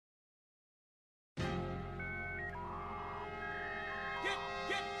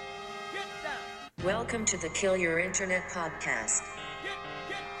Welcome to the Kill Your Internet podcast.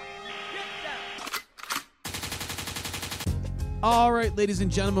 All right, ladies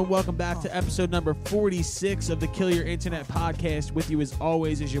and gentlemen, welcome back to episode number 46 of the Kill Your Internet podcast. With you as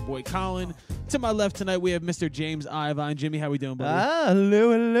always is your boy Colin. To my left tonight, we have Mr. James Ivine. Jimmy, how we doing, buddy?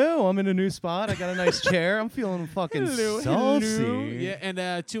 Hello. I'm in a new spot. I got a nice chair. I'm feeling fucking saucy. Yeah,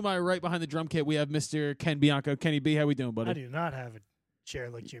 and to my right behind the drum kit, we have Mr. Ken Bianco. Kenny B, how we doing, buddy? I do not have a chair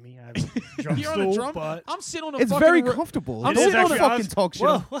like Jimmy. I have a drum You're stool, on a drum? but I'm sitting on a It's fucking very comfortable. I'm Don't sitting on a fucking talk shit.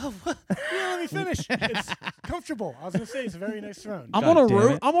 Well, let me finish. It's comfortable. I was gonna say it's a very nice throne. I'm God on a damn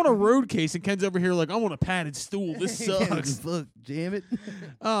road. it. I'm on a road case, and Ken's over here like I'm on a padded stool. This sucks. Fuck, damn it.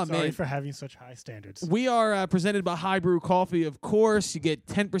 Oh Sorry man. for having such high standards. We are presented by High Brew Coffee, of course. You get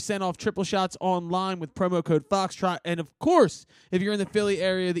 10% off triple shots online with promo code Foxtrot. And, of course, if you're in the Philly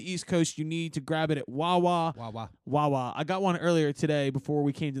area, the East Coast, you need to grab it at Wawa. Wawa. I got one earlier today before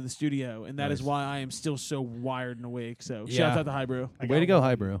we came to the studio, and that is Nice. why I am still so wired and awake. So, Yeah. shout out to High Brew. I Way got to go, one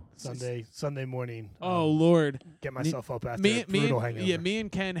High Brew. Sunday morning. Oh, Lord. Get myself up after Me a brutal and, hangover. yeah, me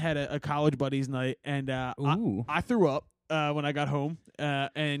and Ken had a college buddies night, and Ooh. I threw up when I got home.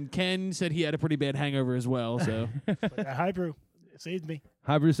 And Ken said he had a pretty bad hangover as well. So. But that high brew, it saved me.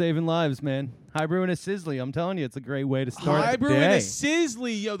 High Brew saving lives, man. High Brew and a Sizzly. I'm telling you, it's a great way to start High the Brew day. and a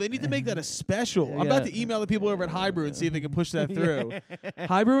Sizzly. Yo, they need to make that a special. I'm about to email the people over at High Brew and see if they can push that through.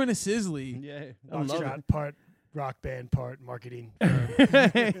 High Brew and a Sizzly. Yeah, I love Foxtrot, part rock band, part marketing.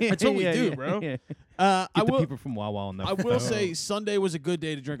 it. That's what we do, bro. Yeah. I Get the will. people from Wawa on the I will phone. say Sunday was a good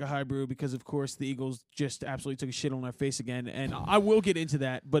day to drink a High Brew because, of course, the Eagles just absolutely took a shit on their face again, and I will get into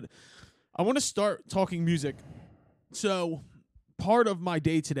that. But I want to start talking music. So part of my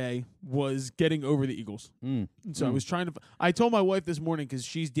day today was getting over the Eagles. Mm. So I was trying to. I told my wife this morning because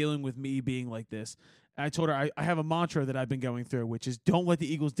she's dealing with me being like this. I told her I have a mantra that I've been going through, which is don't let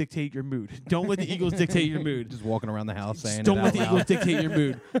the Eagles dictate your mood. Don't let the Eagles dictate your mood. Just walking around the house saying Don't it let out the loud. Eagles dictate your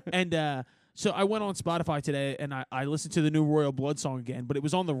mood. And so I went on Spotify today and I listened to the new Royal Blood song again, but it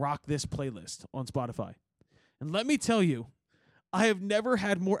was on the Rock This playlist on Spotify. And let me tell you, I have never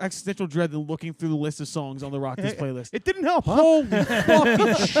had more existential dread than looking through the list of songs on the Rock This playlist. It didn't help, huh? Holy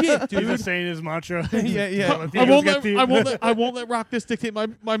fucking shit, He was dude. saying his mantra. Yeah. Let the I Eagles won't get let to you. I won't let Rock This dictate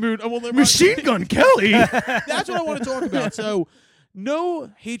my mood. I won't let Machine Gun Kelly. That's what I want to talk about. So, no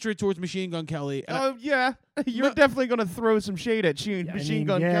hatred towards Machine Gun Kelly. And Oh yeah, you're No. definitely gonna throw some shade at I Machine mean,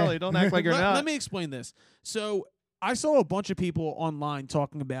 Gun yeah. Kelly. Don't act like you're not. Let me explain this. So I saw a bunch of people online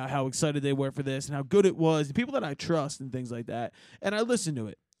talking about how excited they were for this and how good it was, the people that I trust and things like that. And I listened to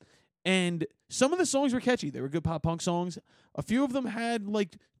it. And some of the songs were catchy. They were good pop punk songs. A few of them had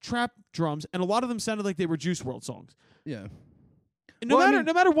like trap drums, and a lot of them sounded like they were Juice WRLD songs. Yeah. And no Well, I matter mean-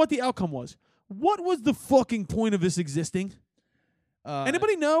 no matter what the outcome was, what was the fucking point of this existing?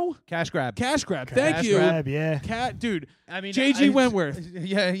 Anybody know? Cash grab. Cash grab. Cash Thank you. grab, yeah. Dude, I mean, J.G. Wentworth.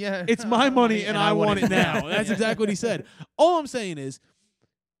 Yeah. It's my money and I want it now. That's exactly what he said. All I'm saying is,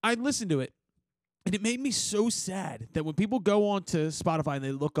 I listened to it, and it made me so sad that when people go on to Spotify and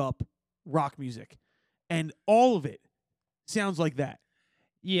they look up rock music, and all of it sounds like that.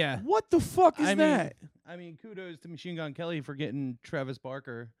 Yeah. What the fuck is I mean, that? I mean, kudos to Machine Gun Kelly for getting Travis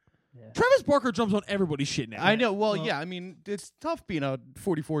Barker. Travis Barker drums on everybody's shit now. I know. Well, Well- yeah. I mean, it's tough being a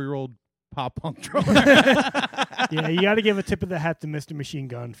 44-year-old pop punk drummer. Yeah, you got to give a tip of the hat to Mr. Machine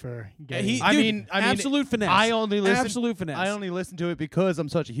Gun for getting. I Dude, mean, absolute finesse. I only listen. Absolute finesse. I only listen to it because I'm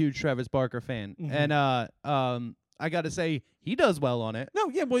such a huge Travis Barker fan, Mhm. and I got to say he does well on it. No,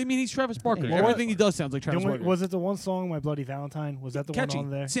 yeah, well, I mean, he's Travis Barker. Yeah. Everything he does sounds like Travis Barker. Was it the one song, My Bloody Valentine? Was that the Catchy. one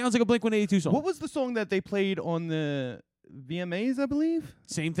on there? Sounds like a Blink-182 song. What was the song that they played on the VMAs? I believe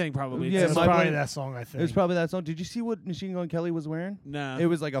Same thing, probably. Yeah, It was My probably Bloody- that song, I it think. was probably that song. Did you see what Machine Gun Kelly was wearing? Nah. It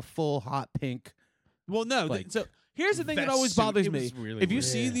was like a full hot pink. Well, no. like, So here's the thing that vest always suit. bothers It me. was really If you weird.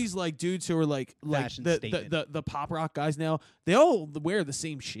 see these like dudes who are like Fashion the statement. the pop rock guys now, they all wear the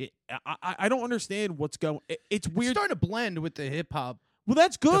same shit. I don't understand what's going. It's It's weird. starting to blend with the hip hop. Well,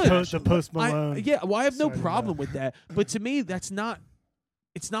 that's good. The Post Malone. Yeah. Well, I have no Sorry, problem with that. But to me, that's not.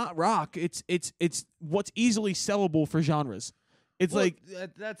 It's not rock. It's what's easily sellable for genres. It's Well, like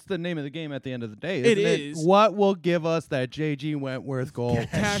that's the name of the game at the end of the day. It isn't is. What will give us that J.G. Wentworth goal?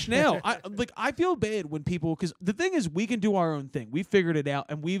 cash now. I feel bad when people, because the thing is, we can do our own thing. We figured it out,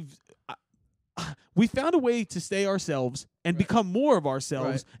 and we found a way to stay ourselves and become more of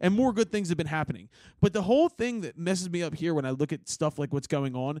ourselves, and more good things have been happening. But the whole thing that messes me up here when I look at stuff like what's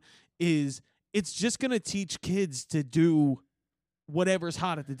going on is it's just going to teach kids to do whatever's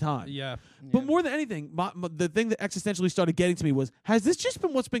hot at the time. Yeah. But more than anything, the thing that existentially started getting to me was, has this just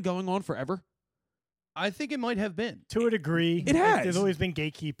been what's been going on forever? I think it might have been. To a degree. It has. There's always been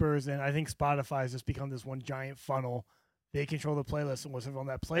gatekeepers, and I think Spotify has just become this one giant funnel. They control the playlist, and what's on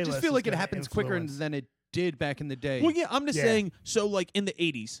that playlist. I just feel like it gonna happens quicker influence. than it did back in the day. Well, yeah, I'm just Yeah. saying. So, like in the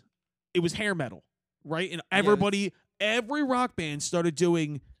 '80s, it was hair metal, right? And every rock band started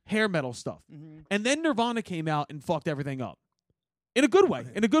doing hair metal stuff, Mhm. and then Nirvana came out and fucked everything up, in a good way.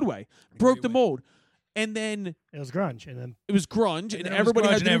 In a good way, a broke great the way. mold, and then It was grunge, and then it was grunge, and then it was everybody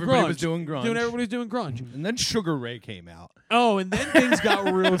grunge had to and do everybody grunge. was doing grunge. Everybody's doing grunge. And then Sugar Ray came out. Oh, and then things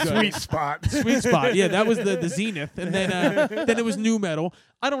got real good. sweet spot. Sweet spot. Yeah, that was the zenith, and then it was new metal.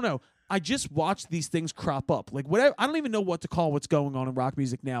 I don't know. I just watched these things crop up. Like whatever. I don't even know what to call what's going on in rock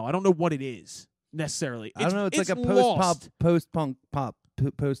music now. I don't know what it is necessarily. I don't know. It's like a lost. post-punk pop,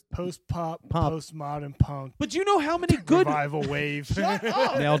 post. Post-pop, Pop. post-modern punk, But do you know how many good? revival wave.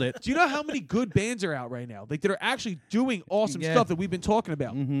 Nailed it. Do you know how many good bands are out right now? Like that are actually doing awesome Yeah. stuff that we've been talking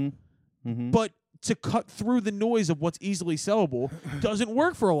about. Mm-hmm. Mm-hmm. But to cut through the noise of what's easily sellable doesn't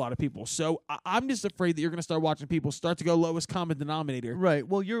work for a lot of people. So I'm just afraid that you're going to start watching people start to go lowest common denominator. Right.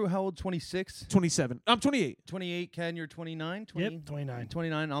 Well, you're how old? 26? 27. I'm 28. 28, Ken, you're 29? Yep, 29.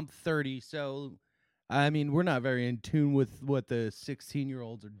 29, I'm 30. So, I mean, we're not very in tune with what the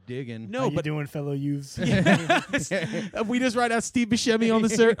 16-year-olds are digging. No, How you but doing, fellow youths? Yes. We just ride out Steve Buscemi on the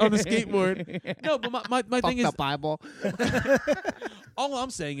skateboard. No, but my thing is, Bible. all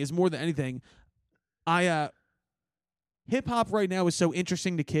I'm saying is more than anything, hip hop right now is so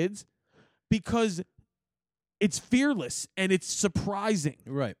interesting to kids because it's fearless and it's surprising.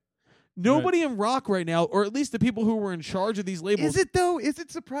 Right. Nobody in rock right now, or at least the people who were in charge of these labels, Is it though? Is it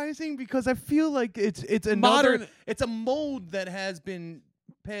surprising? Because I feel like it's another. Modern- It's a mold that has been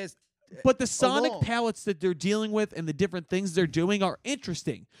passed. but the sonic along. palettes that they're dealing with and the different things they're doing are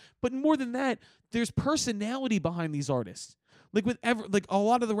interesting. But more than that, there's personality behind these artists. Like like a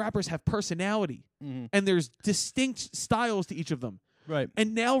lot of the rappers have personality, Mhm. and there's distinct styles to each of them. Right.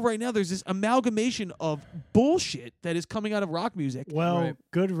 And right now, there's this amalgamation of bullshit that is coming out of rock music. Well, Right.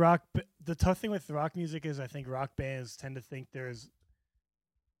 good rock. The tough thing with rock music is I think rock bands tend to think there's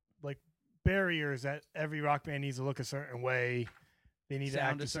like barriers that every rock band needs to look a certain way. They need to Sound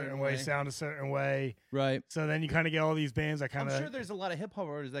act a a certain certain way, way. sound a certain way. Right. So then you kind of get all these bands that I'm kind sure of. there's a lot of hip hop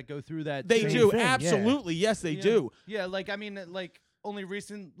artists that go through that. They Same do, thing, yeah. absolutely. Yes, they Yeah. do. Yeah, like I mean, like only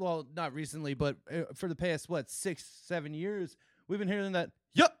well, not recently, but for the past 6-7 years, we've been hearing that.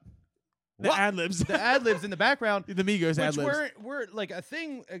 Yup. The ad libs, The ad libs in the background. the Migos ad Which libs. we're like a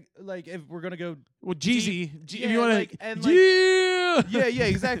thing. Like if we're gonna go. Well, Jeezy, if yeah, you want like- to, and, like- yeah. Yeah,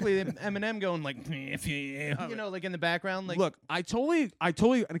 exactly. And Eminem going like, if you know, like in the background, like Look, I totally,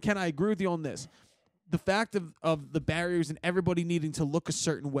 and Ken, I agree with you on this. The fact of the barriers and everybody needing to look a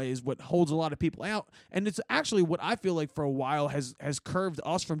certain way is what holds a lot of people out, and it's actually what I feel like for a while has curved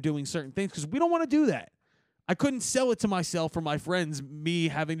us from doing certain things because we don't want to do that. I couldn't sell it to myself or my friends, me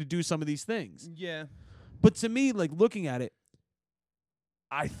having to do some of these things. yeah. But to me, like looking at it,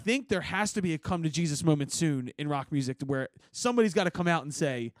 I think there has to be a come to Jesus moment soon in rock music to where somebody's got to come out and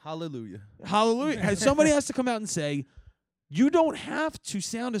say, Hallelujah. hallelujah. Somebody has to come out and say, you don't have to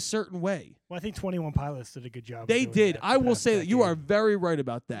sound a certain way. Well, I think 21 Pilots did a good job. of They doing did. that I the will past say that you decade. are very right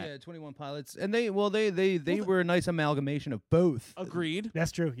about that. Yeah, 21 Pilots, and they were a nice amalgamation of both. Agreed.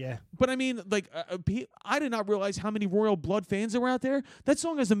 That's true. Yeah. But I mean, like, I did not realize how many Royal Blood fans there were out there. That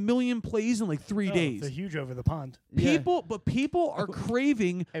song has 1 million plays in like 3 Oh, days. They're huge over the pond. Yeah. People are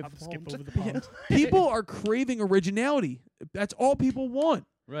craving. I'll skip over the pond. People are craving originality. That's all people want.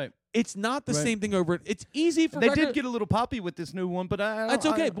 Right. It's not the Right. same thing over it. It's easy for They record- did get a little poppy with this new one, but That's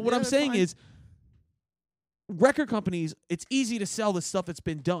okay. But what I'm saying is, record companies, it's easy to sell the stuff that's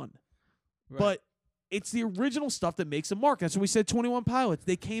been done, but it's the original stuff that makes a mark. That's what we said. 21 Pilots.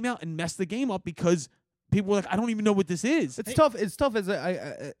 They came out and messed the game up because people were like, I don't even know what this is. it's tough. It's tough as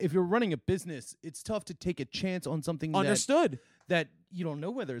if you're running a business. It's tough to take a chance on something Understood. that you don't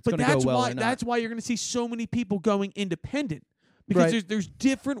know whether it's But going to that's go well why or not. that's why you're going to see so many people going independent because Right. there's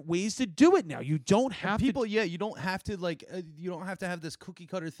different ways to do it now. You don't have people, to. yeah, you don't have to you don't have to have this cookie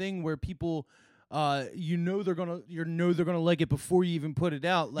cutter thing where people, they're gonna like it before you even put it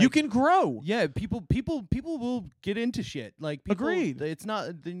out. Like, You can grow. yeah, people will get into shit. Like, people, Agreed. It's not,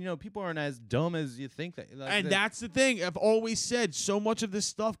 people aren't as dumb as you think that. Like, And that's the thing. I've always said so much of this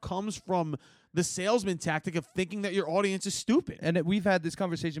stuff comes from the salesman tactic of thinking that your audience is stupid. we've had this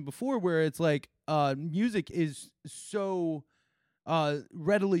conversation before where it's like music is so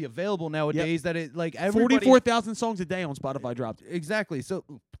readily available nowadays that it like everybody 44,000 songs a day on Spotify dropped. exactly. So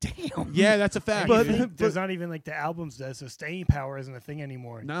damn. Yeah, that's a fact. But- There's not even like the albums that so staying power isn't a thing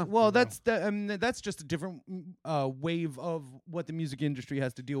anymore. no. Well, that's just a different wave of what the music industry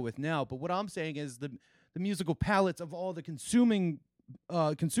has to deal with now. But what I'm saying is the musical palettes of all the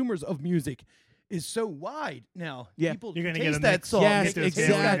consumers of music is so wide now. Yeah. People You're gonna taste get a that mix. song. Yes, they There's taste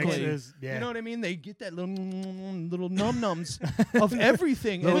flavor that exactly. mixes, Yeah. You know what I mean? They get that little num nums of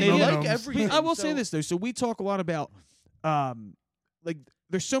everything, Little and they like num-nums. everything. But I will say So- this though. So we talk a lot about, like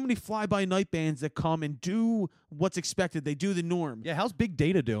there's so many fly by night bands that come and do what's expected. They do the norm. Yeah, how's Big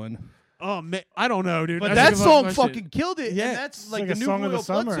Data doing? Oh man, I don't know, dude. But That's that a good song question. fucking killed it. Yeah. and that's It's like like the a new song of the Royal Blood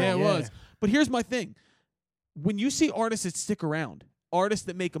summer. song. Yeah, it Yeah. was. But here's my thing: when you see artists that stick around, artists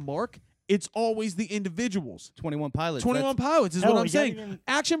that make a mark, it's always the individuals. 21 Pilots. 21 Pilots is Hell, what I'm you saying. gotta even-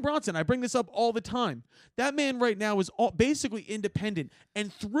 Action Bronson, I bring this up all the time. That man right now is basically independent,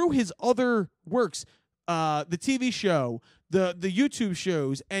 and through his other works, the TV show, the YouTube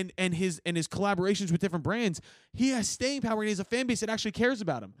shows, and his collaborations with different brands, he has staying power and he has a fan base that actually cares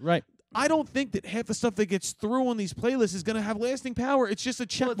about him. Right. I don't think that half the stuff that gets through on these playlists is going to have lasting power. It's just a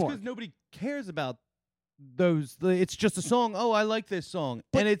check Well, it's mark. because nobody cares about those. It's just a song. Oh, I like this song,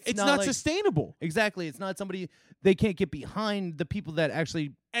 But and it's not like, sustainable. exactly. It's not somebody they can't get behind the people that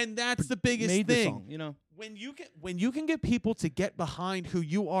actually And that's the biggest made the thing. song. You know. When you can get people to get behind who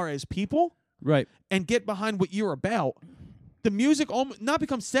you are as people Right. and get behind what you're about, the music not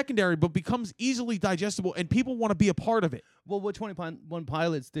becomes secondary, but becomes easily digestible, and people want to be a part of it. Well, what 21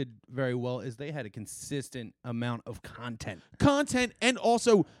 Pilots did very well is they had a consistent amount of content. Content, and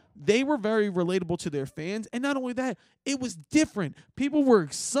also they were very relatable to their fans. And not only that, it was different. People were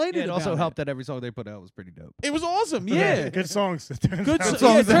excited It about also it. helped that every song they put out was pretty dope. It was awesome. Yeah. Good songs. it turns Good out.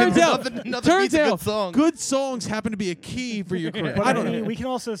 songs. Yeah, turns out, Nothing turns beats a good out, song. good songs happen to be a key for your career. But I don't mean, know. we can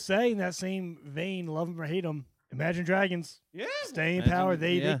also say in that same vein, love them or hate them, Imagine Dragons, Yeah. staying Imagine- power.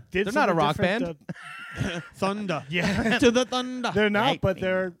 They yeah. did. They're not a something rock different, Thunder. yeah, To the thunder. they're not, Right. but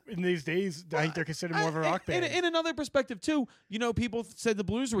they're in these days. I think they're considered more of a rock band. In another perspective, too, you know, people said the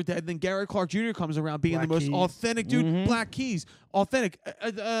Blues were dead. Then Garrett Clark Jr. comes around being Black the most Keys. authentic dude. Mhm. Black Keys, authentic.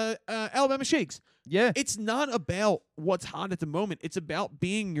 Alabama Shakes. Yeah. It's not about what's hot at the moment. It's about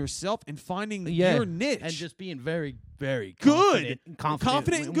being yourself and finding Yeah. your niche. And just being very, very Good. confident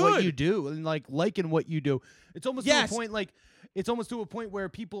Confident in and what good. you do, and like liking what you do. It's almost Yes. to a point it's almost to a point where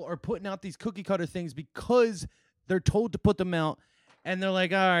people are putting out these cookie cutter things because they're told to put them out, and they're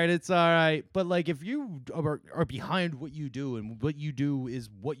like, all right, it's all right. But like, if you are behind what you do and what you do is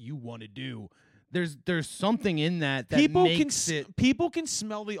what you want to do, there's something in that people makes it. people can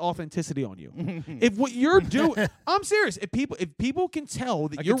smell the authenticity on you. If what you're doing, I'm serious. If people can tell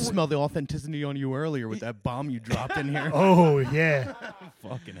that I you're could smell the authenticity on you earlier with that bomb you dropped in here. Oh yeah,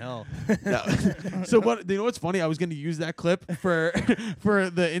 Fucking hell. No. So what? You know what's funny? I was going to use that clip for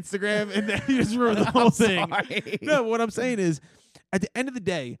the Instagram, and then you just ruined the whole thing. Sorry. No, what I'm saying is, at the end of the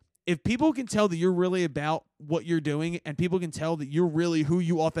day, if people can tell that you're really about what you're doing, and people can tell that you're really who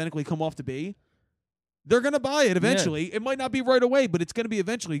you authentically come off to be, they're going to buy it eventually. It might not be right away, but it's going to be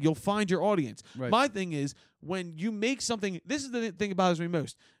eventually. You'll find your audience. Right. My thing is, when you make something, this is the thing that bothers me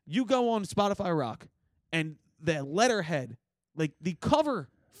most. You go on Spotify Rock, and the letterhead, like the cover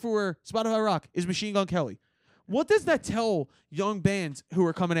for Spotify Rock, is Machine Gun Kelly. What does that tell young bands who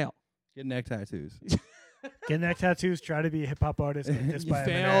are coming out? Get neck tattoos. get neck tattoos. Try to be a hip hop artist. Get dissed You by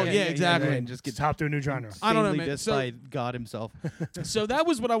fail, Eminem, yeah, exactly. And just get Just hop to a new genre. I don't know, insanely man. dissed So- by God himself. So that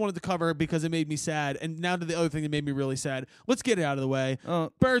was what I wanted to cover because it made me sad. And now to the other thing that made me really sad. Let's get it out of the way.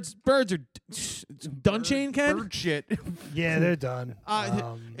 Birds are done, Shane Ken. Bird shit. Yeah, they're done.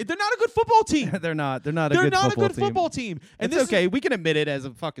 They're not a good football team. They're not. They're not a They're good not football a good team. football team. And It's this is- okay. We can admit it as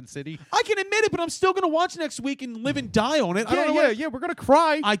a fucking city. I can admit it, but I'm still going to watch next week and live and die on it. I don't know what- yeah. We're gonna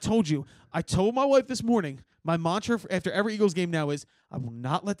cry. I told you. I told my wife this morning, my mantra after every Eagles game now is, I will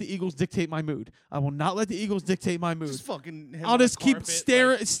not let the Eagles dictate my mood. I will not let the Eagles dictate my mood. just fucking. him I'll on a just keep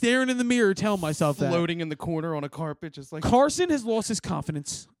carpet, staring in the mirror, telling myself like, that. floating in the corner on a carpet, just like. Carson has lost his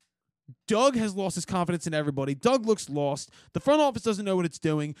confidence. Doug has lost his confidence in everybody. Doug looks lost. The front office doesn't know what it's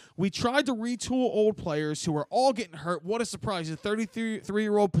doing. We tried to retool old players who are all getting hurt. What a surprise. A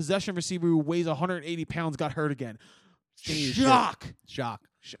 33-year-old possession receiver who weighs 180 pounds got hurt again. Shock. Shock.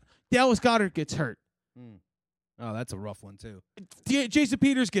 Dallas Goedert gets hurt. Oh, that's a rough one too. Jason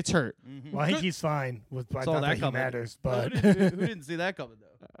Peters gets hurt. Well, I think he's fine. By Saw not that that he coming. matters, Who but didn't see that coming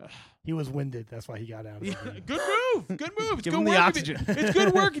though? he was winded. That's why he got out. Of the game. Good move. Good move. It's Give good him the work if oxygen. it's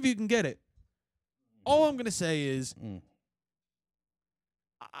good work if you can get it. All I'm going to say is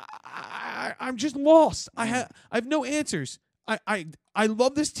I'm just lost. I have no answers. I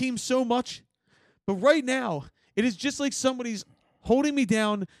love this team so much, but right now it is just like somebody's holding me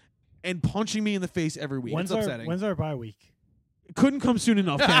down and punching me in the face every week. When's our bye week? It couldn't come soon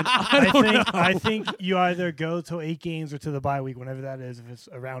enough, Ken. I think you either go to 8 games or to the bye week, whenever that is. If it's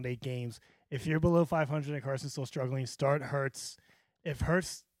around 8 games, if you're below 500 and Carson's still struggling, start Hurts. If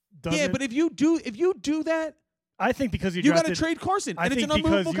Hurts doesn't, yeah, but if you do that, I think because you got to trade Carson, and it's an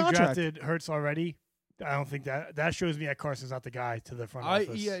unmovable contract. Drafted Hurts already. I don't think that shows me that Carson's not the guy to the front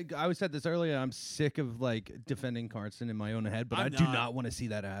office. I said this earlier. I'm sick of like defending Carson in my own head, but I do not want to see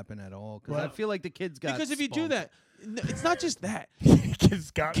that happen at all because I feel like the kid's got. Because if you do that, it's not just that. Kids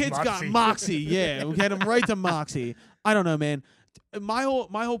got moxie. Yeah, we get him right to moxie. I don't know, man. My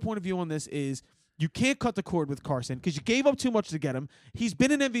whole point of view on this is you can't cut the cord with Carson because you gave up too much to get him. He's been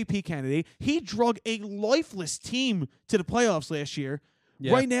an MVP candidate. He drug a lifeless team to the playoffs last year.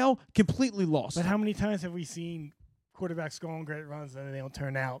 Yeah. Right now, completely lost. But how many times have we seen quarterbacks go on great runs and they don't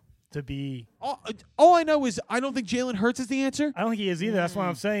turn out to be? All I know is I don't think Jalen Hurts is the answer. I don't think he is either. That's why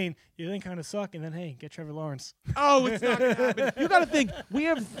I'm saying you then kind of suck, and then hey, get Trevor Lawrence. Oh, it's not going to happen. You got to think we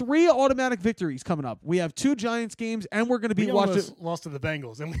have 3 automatic victories coming up. We have 2 Giants games, and we're going to be watching. Lost to the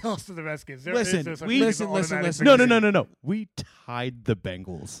Bengals, and we lost to the Redskins. Listen. No. We tied the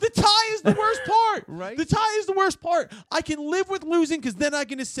Bengals. The tie is the worst part. Right? The tie is the worst part. I can live with losing because then I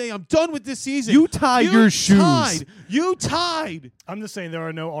can just say I'm done with this season. You tied your shoes. You tied. I'm just saying there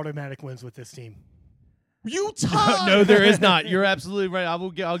are no automatic wins with this team. You tied. No, there is not. You're absolutely right.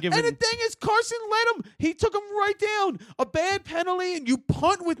 I'll give it. And the thing is, Carson led him. He took him right down. A bad penalty, and you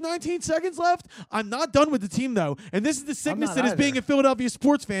punt with 19 seconds left. I'm not done with the team, though. And this is the sickness that is being a Philadelphia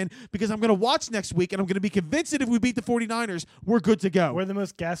sports fan because I'm going to watch next week, and I'm going to be convinced that if we beat the 49ers, we're good to go. We're the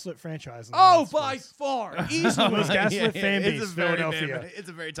most gaslit franchise. In the by far. Easily. The most gaslit fan base, Philadelphia. It's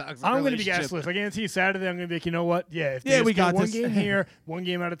a very toxic I'm going to be gaslit. I guarantee you Saturday, I'm going to be like, you know what? Yeah, if we got one game here, one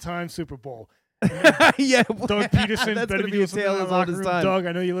game at a time, Super Bowl. Yeah, Doug Peterson, that's better be a tale as old as time. Doug,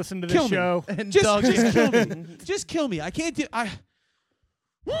 I know you listen to this show. And just kill me. Just kill me. I can't do. I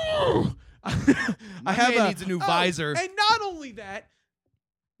needs a new visor. And not only that,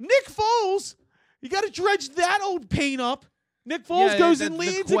 Nick Foles. You got to dredge that old pain up. Nick Foles goes and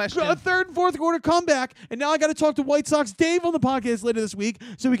leads a third and fourth quarter comeback, and now I got to talk to White Sox Dave on the podcast later this week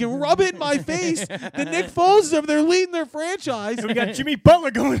so we can rub it in my face that Nick Foles is over there leading their franchise. So we got Jimmy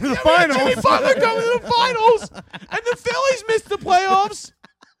Butler going to the finals. Jimmy Butler going to the finals, and the Phillies missed the playoffs.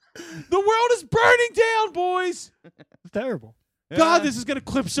 The world is burning down, boys. It's terrible. God, this is going to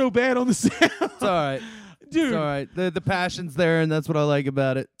clip so bad on the sound. It's all right. Dude. It's all right. The passion's there, and that's what I like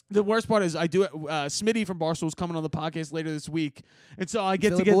about it. The worst part is I do it. Smitty from Barstool's coming on the podcast later this week, and so I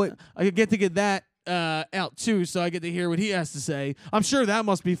get to get that out too. So I get to hear what he has to say. I'm sure that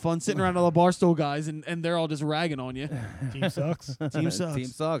must be fun sitting around all the Barstool guys, and they're all just ragging on you. Team sucks. Team sucks. Team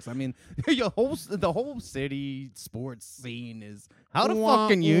sucks. I mean, the whole city sports scene is how the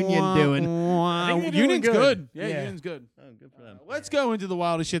fucking Union doing? Union's good. Yeah, Union's good. Oh, good for them. Let's go into the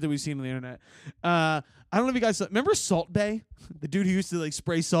wildest shit that we've seen on the internet. I don't know if you guys remember Salt Bay, the dude who used to like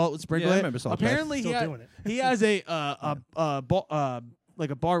spray salt with sprinkler. Yeah, I remember Salt Bay. Apparently, he has a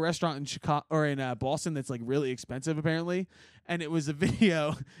bar restaurant in Chicago or in Boston that's like really expensive apparently, and it was a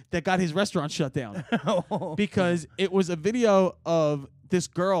video that got his restaurant shut down because it was a video of this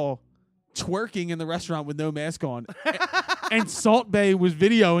girl twerking in the restaurant with no mask on. And Salt Bay was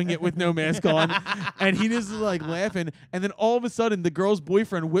videoing it with no mask on, and he just was like laughing. And then all of a sudden, the girl's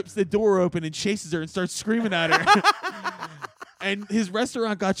boyfriend whips the door open and chases her and starts screaming at her. And his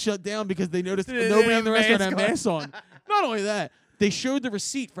restaurant got shut down because they noticed nobody in the restaurant had masks on. Not only that, they showed the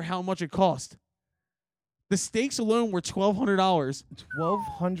receipt for how much it cost. The steaks alone were $1,200.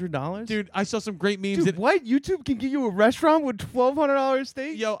 $1,200? Dude, I saw some great memes. Dude, what? YouTube can get you a restaurant with $1,200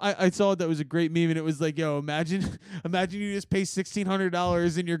 steak? Yo, I saw that was a great meme, and it was like, yo, imagine you just pay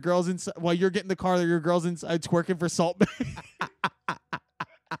 $1,600 and your girl's inside while you're getting the car that your girl's inside twerking for Salt Bay.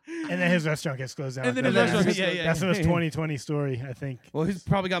 And then his restaurant gets closed down. And then his restaurant gets closed down. That's the most 2020 story, I think. Well, he's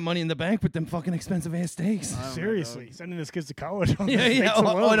probably got money in the bank with them fucking expensive ass steaks. Seriously, sending his kids to college. Yeah.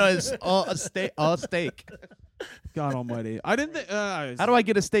 Oh no, it's a steak. God Almighty! I didn't. How do I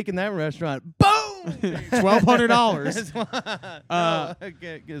get a steak in that restaurant? Boom!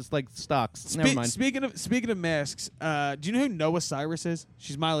 $1,200. It's like stocks. Never mind. Speaking of masks, do you know who Noah Cyrus is?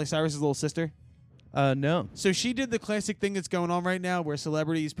 She's Miley Cyrus's little sister. No. So she did the classic thing that's going on right now where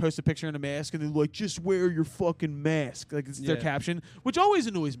celebrities post a picture in a mask and they're like, just wear your fucking mask. Like, it's their caption, which always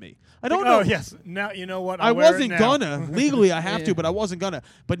annoys me. I don't know. Oh, yes. Now, you know what? I wasn't gonna. Legally, I have to, but I wasn't gonna.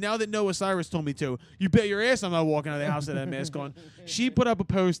 But now that Noah Cyrus told me to, you bet your ass I'm not walking out of the house with that mask on. She put up a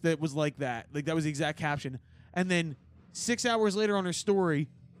post that was like that. Like, that was the exact caption. And then 6 hours later on her story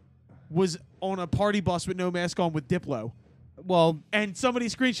was on a party bus with no mask on with Diplo. Well, And somebody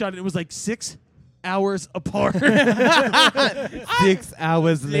screenshot it. It was like 6 hours apart. 6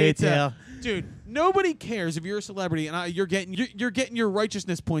 hours later. Dude, nobody cares if you're a celebrity and you're getting your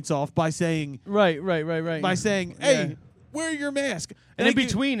righteousness points off by saying Right. by saying, "Hey, wear your mask." And in Like,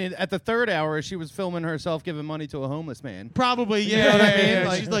 between, at the third hour, she was filming herself giving money to a homeless man. probably, yeah. You know what I yeah, mean? yeah.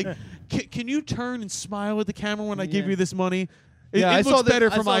 Like- She's like, "Can you turn and smile at the camera when I give Yeah. you this money?" Yeah, It looks better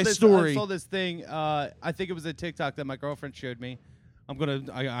for my story. I saw this thing. I think it was a TikTok that my girlfriend showed me.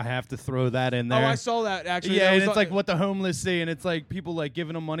 I have to throw that in Oh, there. I saw that actually. Yeah, That and was it's like what the homeless see, and it's like people like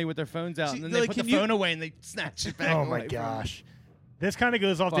giving them money with their phones out, See, and then they like, put the can you- phone away and they snatch it back. Oh away my from gosh. This kind of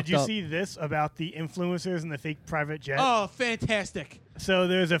goes off. Fucked Did you up. see this about the influencers and the fake private jet? Oh, fantastic! So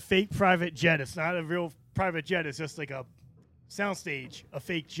there's a fake private jet. It's not a real private jet. It's just like a soundstage, a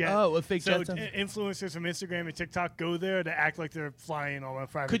fake jet. Oh, a fake so jet sounds- influencers from Instagram and TikTok go there to act like they're flying on a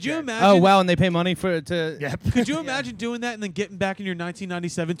private Could jet. you imagine? Oh wow, and they pay money for it to. Yep. Could you imagine doing that and then getting back in your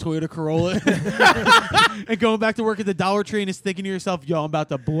 1997 Toyota Corolla and going back to work at the Dollar Tree and just thinking to yourself, "Yo, I'm about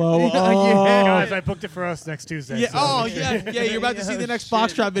to blow up." Guys, I booked it for us next Tuesday. Yeah. so- Oh, yeah. Yeah. You're about to see Oh, the next shit.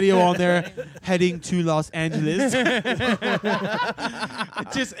 Foxtrot video on there, heading to Los Angeles.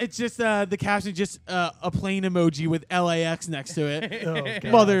 It's just the caption, just a plane emoji with LAX next to it. Oh,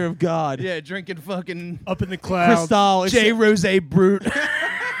 God. Mother of God. Yeah, drinking fucking Up in the clouds, Cristal. J. Rose Brute.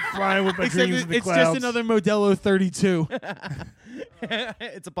 flying with my Except dreams in the it's clouds. just another Modelo 32.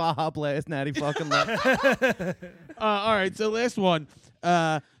 It's a Baja Blast, natty fucking love. All right. So last one.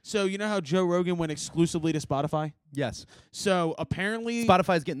 So you know how Joe Rogan went exclusively to Spotify? Yes, So apparently,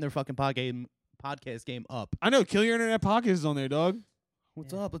 Spotify's getting their fucking podcast game up. I know Kill Your Internet Podcast is on there, dog.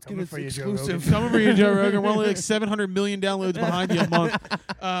 What's up? Let's Coming get it for you, Joe exclusive. Coming for you, Joe Rogan. We're only like 700 million downloads behind you a month.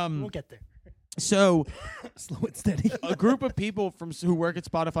 We'll get there. So Slow and steady. a group of people who work at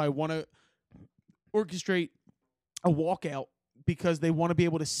Spotify want to orchestrate a walkout because they want to be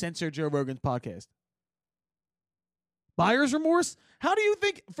able to censor Joe Rogan's podcast. Buyer's remorse? How do you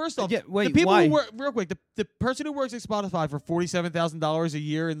think? First off, Yeah, wait, the people why? who work real quick. The person who works at Spotify for $47,000 a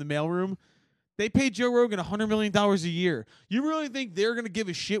year in the mailroom, they pay Joe Rogan $100 million a year. You really think they're gonna give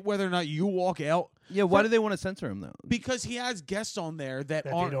a shit whether or not you walk out? Yeah, why do they want to censor him though? Because he has guests on there that That they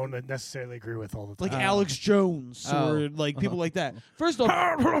aren't don't necessarily agree with all the like time. Alex Jones Oh. or like people like that. First off,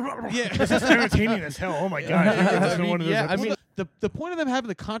 yeah. This is entertaining as hell. Oh my god! I mean, One of those yeah, I episodes. mean- The point of them having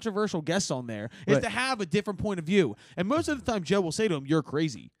the controversial guests on there is Right. to have a different point of view. And most of the time, Joe will say to him, "You're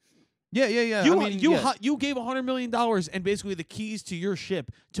crazy. Yeah. You gave $100 million and basically the keys to your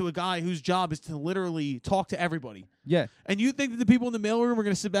ship to a guy whose job is to literally talk to everybody. yeah. And you think that the people in the mailroom are going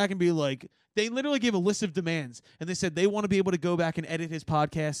to sit back and be like, they literally gave a list of demands, and they said they want to be able to go back and edit his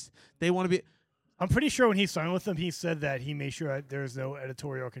podcast. They want to be." I'm pretty sure when he signed with them, he said that he made sure that there's no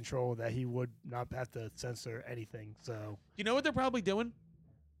editorial control, that he would not have to censor anything. So You know what they're probably doing?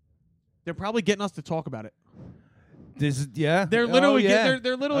 They're probably getting us to talk about it. Yeah. They're literally yeah.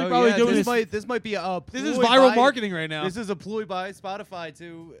 they're literally Oh, probably yeah, doing this. this. This might be a. This is ploy viral by- marketing right now. This is a ploy by Spotify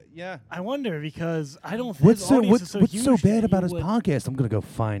to I wonder because I don't. What's his so audience what's is so what's huge so that bad he about his would- podcast? I'm gonna go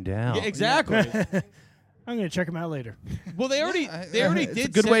find out. Yeah, exactly. I'm gonna check him out later. Well, they already Yeah, did. it's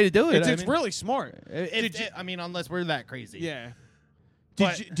a good way to do it, It's, I it's mean. really smart. Did you, I mean, unless we're that crazy. Yeah.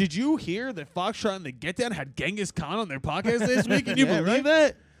 But- Did you hear that Foxtrot and the Get Down had Genghis Khan on their podcast this week? Can you Yeah, believe right?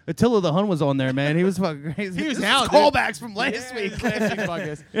 that? Attila the Hun was on there, man. He was fucking crazy. He was This is out, dude. callbacks from last week. Last week's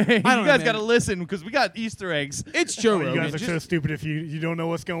podcast. you I don't know, guys man. got to listen because we got Easter eggs. It's Joe You Rogan. guys are so Just- stupid if you don't know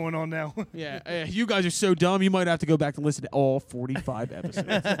what's going on now. yeah, you guys are so dumb. You might have to go back and listen to all 45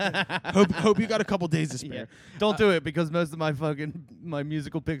 episodes. hope you got a couple days to spare. Yeah. Don't do it because most of my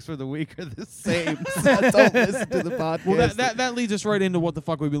musical picks for the week are the same. So don't listen to the podcast. Well, that leads us right into what the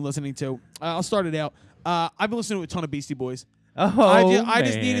fuck we've been listening to. I'll start it out. I've been listening to a ton of Beastie Boys. oh, I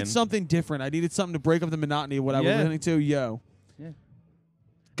just man. needed something different. I needed something to break up the monotony of what I was Yeah. listening to. Yo. Yeah.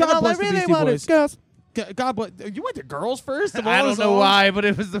 God And all bless I the really Beastie want Boys. is girls. God bless. You went to girls first? Of all I the don't know songs? why, but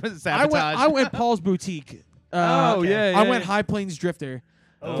it was sabotage. I went Paul's Boutique. Oh, okay. yeah, I yeah, went yeah. High Plains Drifter.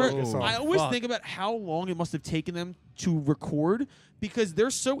 Oh, For- good song. I always fuck. think about how long it must have taken them to record because they're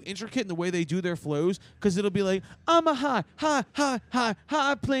so intricate in the way they do their flows. Because it'll be like, I'm a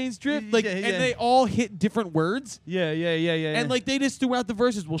high plains drift, like, Yeah, and yeah. they all hit different words, Yeah. and like they just throughout the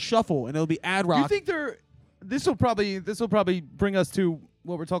verses will shuffle, and it'll be ad Do rock. you think they're? This will probably bring us to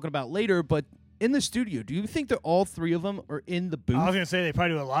what we're talking about later, but. In the studio, do you think that all three of them are in the booth? I was gonna say they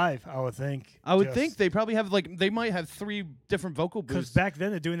probably do it live. I would think. I would think they probably have they might have three different vocal because booths. back then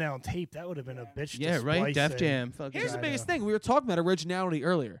they're doing that on tape. That would have been a bitch. to Yeah, right. splice Def and- Jam. Fucking Here's the I biggest know. thing: we were talking about originality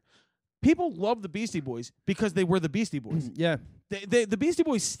earlier. people love the Beastie Boys because they were the Beastie Boys. Yeah. The Beastie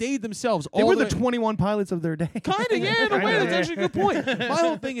Boys stayed themselves. They all were the 21 Pilots of their day. Kind of, yeah, in a way. Kinda, That's yeah. actually a good point. My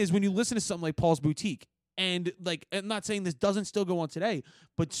whole thing is when you listen to something like Paul's Boutique, and like, I'm not saying this doesn't still go on today,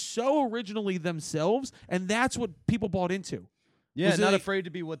 but so originally themselves, and that's what people bought into. Yeah, Was it not like- afraid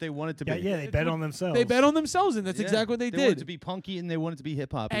to be what they wanted to be. Yeah, they bet on themselves. They bet on themselves, and that's Yeah. exactly what they wanted did. to be punky and they wanted to be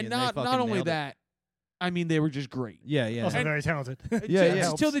hip hop. And they not fucking only nailed it. that, I mean, they were just great. Yeah, yeah. Also And- very talented. Yeah,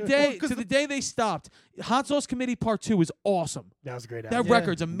 yeah. Till the day they stopped. Hot Sauce Committee Part 2 is awesome. That was a great That album.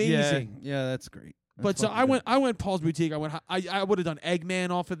 record's amazing. Yeah, that's great. But That's so fucking I went Paul's Boutique. I would have done Eggman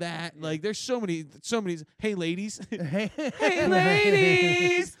off of that. Like there's so many. Hey ladies, good. Hey, hey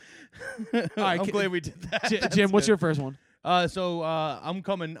ladies. All right, I'm glad we did that. Jim, what's your first one? So I'm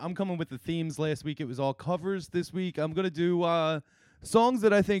coming with the themes. Last week it was all covers. This week I'm gonna do songs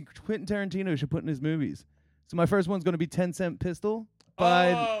that I think Quentin Tarantino should put in his movies. So my first one's gonna be 10 Cent Pistol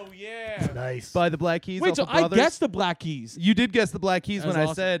by yeah. Nice. by the Black Keys. Wait, off so of I Brothers. guessed the Black Keys. You did guess the Black Keys That when was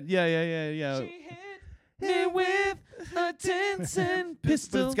I awesome. said yeah. She hit me with a 10-cent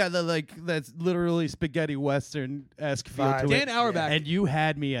pistol. But it's got the that's literally spaghetti western esque feel Vibe. to Dan it. Auerbach. And you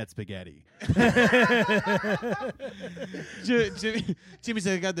had me at spaghetti. Jimmy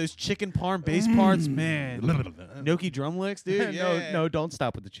said I got those chicken parm bass parts, man. Gnocchi drum licks, dude. Yeah. No, don't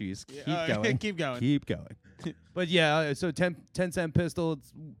stop with the cheese. Keep going. Keep going. Keep going. But yeah, so 10 Cent Pistol,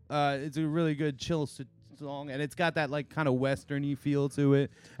 it's a really good chill song, and it's got that like kind of westerny feel to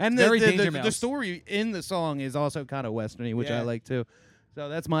it. And Very Danger the Mouse. story in the song is also kind of westerny, which I Yeah. like too. So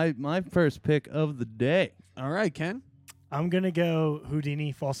that's my first pick of the day. All right, Ken. I'm gonna go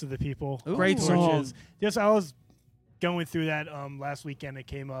Houdini, False to the People. Ooh. Great which song. is- Just I was going through that last weekend. It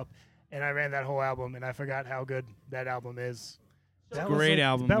came up, and I ran that whole album, and I forgot how good that album is. That was, Great like,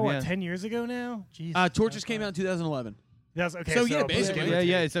 album, About yeah. what, 10 years ago now? Jeez. Torches came out in 2011. That's okay. So, yeah, basically.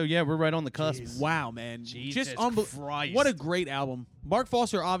 Yeah. So yeah, we're right on the cusp. Jeez. Wow, man. Jesus Just Christ. What a great album. Mark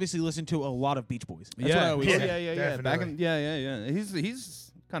Foster obviously listened to a lot of Beach Boys. That's what I always yeah, say. yeah. Back Definitely. in,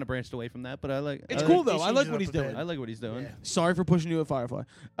 He's kind of branched away from that, but I like. It's I cool like- though. he I like changes what up he's a bit. doing. I like what he's doing. Yeah. Sorry for pushing you at Firefly.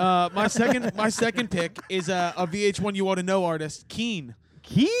 My second pick is a VH1 You Ought to Know artist, Keen.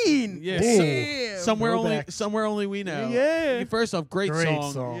 Keen. Yeah. Yeah. Throwback. Somewhere only we know. Yeah. First off, great Great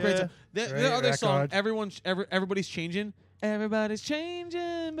song. song. Great Yeah. song. The Great other song, record. everybody's changing. Everybody's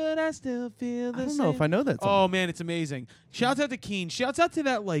changing, but I still feel the I don't same. know if I know that Oh song. man, it's amazing. Shouts out to Keen. Shouts out to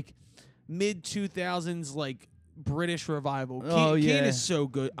that like mid 2000s like British revival. Keen, Oh, Keen yeah. is so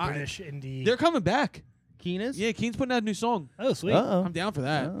good. British indie. They're coming back. Keen is? Yeah, Keen's putting out a new song. Oh, sweet. Uh-oh. I'm down for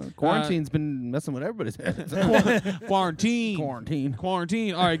that. Quarantine's been messing with everybody's heads. Quarantine. Quarantine.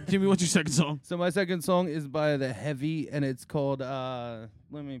 Quarantine. All right, Jimmy, what's your second song? So my second song is by The Heavy, and it's called, let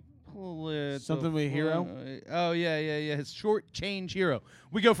me pull it. Something with Hero? Oh, yeah. It's Short Change Hero.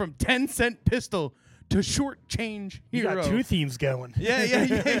 We go from 10 Cent Pistol to Short Change You Hero. got two themes going. Yeah.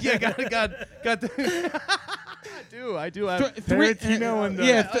 Got the I do. Tarantino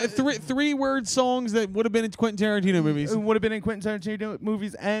and three word songs that would have been in Quentin Tarantino movies. It would have been in Quentin Tarantino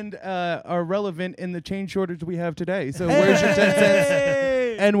movies and are relevant in the change shortage we have today. So where's your 10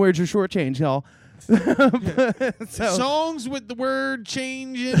 cents and where's your short change, y'all? So Songs with the word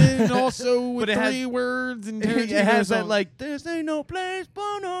change in it, and also with But it has- three words and it Tarantino has that songs. like "This ain't no place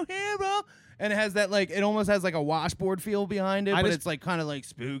for no hero," and it has that like it almost has like a washboard feel behind it, I but just- it's like kind of like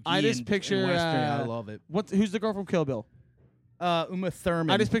spooky. I just and picture, Western. I love it. Who's the girl from Kill Bill? Uma Thurman.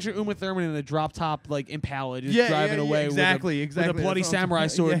 I just picture Uma Thurman in a drop top like Impala, just yeah, driving yeah, away exactly, with a bloody That's what I'm samurai talking-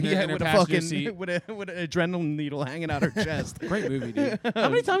 sword in her with a passenger fucking seat. with an adrenaline needle hanging out her chest. Great movie, dude. How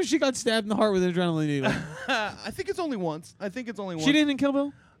many times she got stabbed in the heart with an adrenaline needle? I think it's only once. She didn't in Kill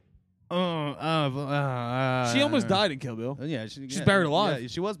Bill. She almost died. died in Kill Bill. Yeah, She's buried alive. Yeah,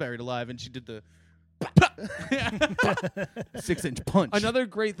 she was buried alive, and she did the 6-inch punch. Another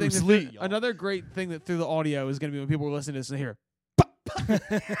great thing. Bruce Lee, y'all. Another great thing that through the audio is going to be when people are listening to this and hear.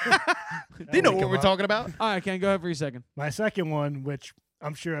 They know Wake what 'em we're up. talking about. All right, Ken, go ahead for your second. My second one, which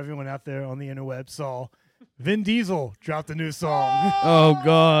I'm sure everyone out there on the interweb saw, Vin Diesel dropped a new song Oh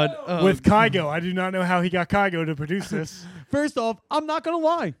God. with Kygo. I do not know how he got Kygo to produce this. First off, I'm not going to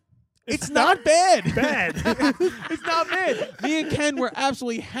lie. It's not bad. Bad. It's not bad. Me and Ken were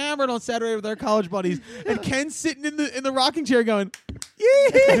absolutely hammered on Saturday with our college buddies, and Ken's sitting in the rocking chair going,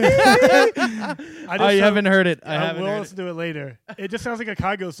 I haven't heard it. I I haven't will heard listen to it later. It just sounds like a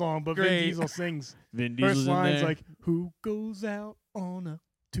Kygo song, but Vin Great. Diesel sings. Vin First line's like, "Who goes out on a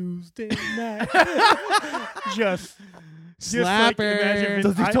Tuesday night?" Just like, imagine if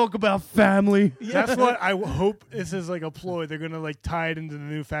Slapper. Does he talk about family? That's what I hope this is like a ploy. They're gonna like tie it into the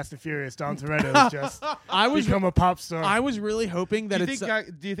new Fast and Furious. Dom Toretto's just I was become a pop star. I was really hoping that Do you it's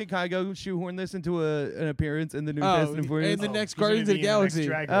think Kygo shoehorn this into an appearance in the new Oh, Fast and Furious? in the next He's gonna Guardians of be the in the next Galaxy.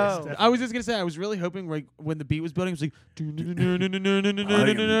 Drag Race, Oh. definitely. I was just gonna say I was really hoping like when the beat was building, it was like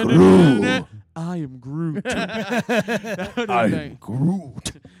I am Groot. That would've been nice.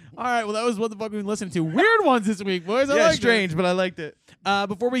 Groot. All right, well that was what the fuck we been listening to. Weird ones this week, boys. I Yeah, like strange, but I liked it.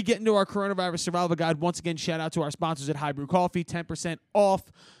 Before we get into our coronavirus survival guide, once again, shout out to our sponsors at High Brew Coffee, 10% off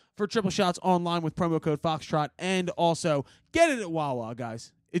for triple shots online with promo code Foxtrot, and also get it at Wawa,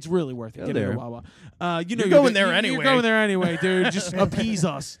 guys. It's really worth it. Go Get it there. at Wawa. You know You're going you're there anyway. You're going there anyway, dude. Just appease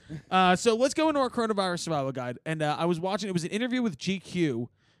us. So let's go into our coronavirus survival guide. And I was watching. It was an interview with GQ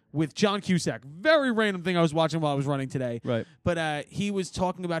with John Cusack. Very random thing I was watching while I was running today. Right. But he was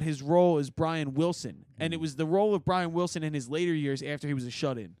talking about his role as Brian Wilson, and it was the role of Brian Wilson in his later years after he was a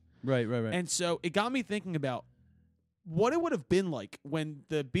shut-in. Right. And so it got me thinking about what it would have been like when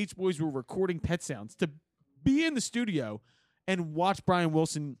the Beach Boys were recording Pet Sounds to be in the studio and watch Brian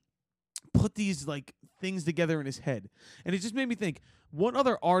Wilson put these like things together in his head. And it just made me think, what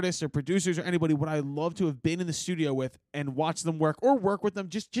other artists or producers or anybody would I love to have been in the studio with and watch them work or work with them,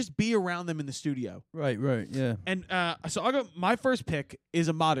 just be around them in the studio. Right. Yeah. And so I go, my first pick is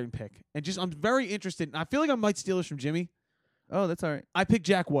a modern pick. And just I'm very interested. And I feel like I might steal this from Jimmy. Oh, that's all right. I picked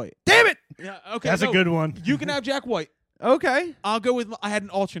Jack White. Damn it. Yeah, okay. That's a good one. You can have Jack White. Okay. I'll go with I had an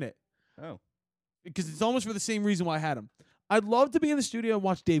alternate Oh. because it's almost for the same reason why I had him. I'd love to be in the studio and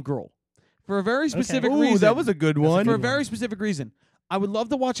watch Dave Grohl for a very specific Ooh, reason. that was a good one. For a very specific reason. I would love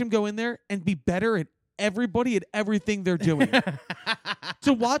to watch him go in there and be better at everybody at everything they're doing.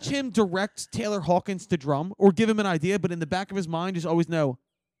 To watch him direct Taylor Hawkins to drum or give him an idea, but in the back of his mind, just always know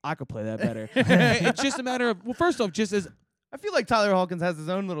I could play that better. It's just a matter of first off, just as I feel like Tyler Hawkins has his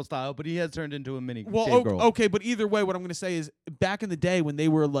own little style, but he has turned into a mini. Dave Grohl. okay, but either way, what I'm going to say is back in the day when they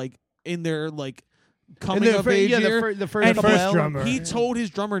were like in their like coming And of age year, the first and couple first albums. drummer. he told his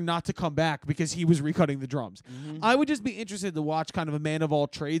drummer not to come back because he was recutting the drums. I would just be interested to watch kind of a man of all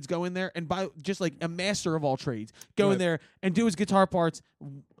trades go in there and by just like a master of all trades go in Right. there and do his guitar parts.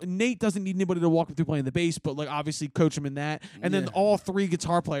 Nate doesn't need anybody to walk him through playing the bass, but like obviously coach him in that. And then Yeah. all three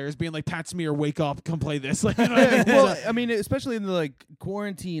guitar players being like, Pat Smear, wake up, come play this. Like, you know what I mean? Well, I mean, especially in the like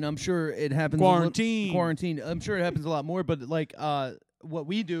quarantine, I'm sure it happens. Quarantine. I'm sure it happens a lot more. But like, what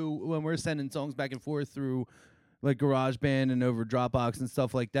we do when we're sending songs back and forth through like GarageBand and over Dropbox and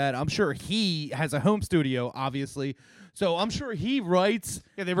stuff like that, I'm sure he has a home studio, obviously. So I'm sure he writes.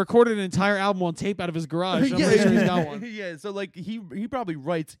 Yeah, they recorded an entire album on tape out of his garage. I'm Yeah, pretty sure he's got one. yeah. So like he probably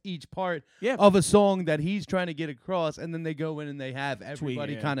writes each part Yeah. of a song that he's trying to get across, and then they go in and they have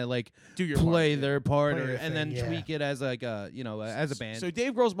everybody yeah. kind of like Do your play part, their part, Play or, their and then thing, yeah. tweak it as like a as a band. So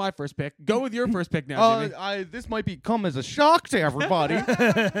Dave Grohl's my first pick. Go with your first pick now, Jimmy. This might come as a shock to everybody,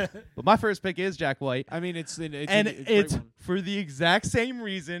 but my first pick is Jack White, I mean, it's a and great one. for the exact same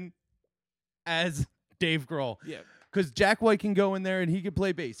reason as Dave Grohl. Yeah. Because Jack White can go in there and he can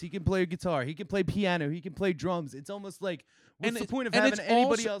play bass, he can play guitar, he can play piano, he can play drums. It's almost like, what's the point of having it's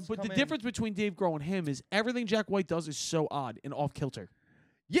anybody also- else? But come the in? difference between Dave Grohl and him is everything Jack White does is so odd and off kilter.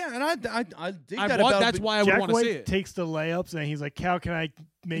 Yeah, and I dig that about That's it. why I would Jack want to see White it. takes the layups and he's like, "How can I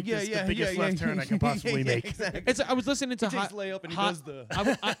make this the biggest left turn I can possibly make?" Exactly. I was listening to He takes layup and he Hi- does the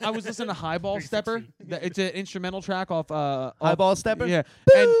I was listening to Highball Stepper. It's an instrumental track off Highball Stepper? Yeah,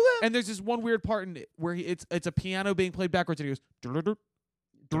 Boo! and there's this one weird part in it where it's a piano being played backwards and he goes.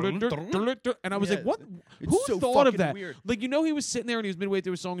 And I was like, Yeah. "What? It's Who so thought of fucking that?" weird. Like, he was sitting there and he was midway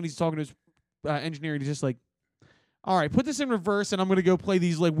through a song and he's talking to his engineer and he's just like, "All right, put this in reverse and I'm gonna go play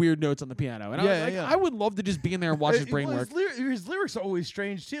these like weird notes on the piano." And I was Yeah, like, yeah. I would love to just be in there and watch his brain Well, work. His lyrics are always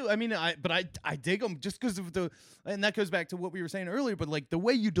strange too. I mean, I dig them just because of and that goes back to what we were saying earlier. But like the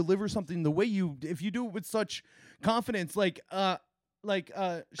way you deliver something, the way if you do it with such confidence, she's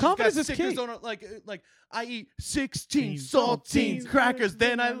Confidence got is stickers key. on her, like I eat 16 saltines crackers,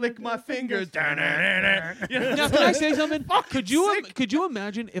 then I lick my fingers. Now, can I say something? Could you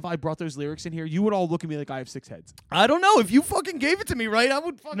imagine if I brought those lyrics in here? You would all look at me like I have 6 heads. I don't know if you fucking gave it to me, right? I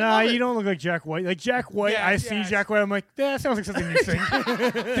would fucking. Nah, love it. you don't look like Jack White. Like Jack White, I Yes, see yes. Jack White. I'm like, that sounds like something you sing.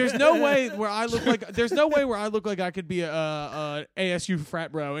 There's no way where I look like. There's no way where I look like I could be a ASU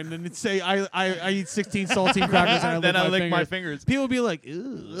frat bro and then say I eat 16 saltine crackers and Then I lick lick my fingers. People would be like,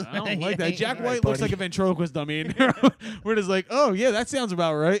 "Ew, I don't like that." Jack All right, White looks buddy. like a ventriloquist dummy. And we're just like, "Oh yeah, that sounds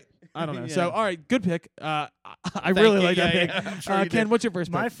about right." I don't know. Yeah. So all right, good pick. I really you. like that Yeah, pick. yeah, I'm sure you Ken, did. what's your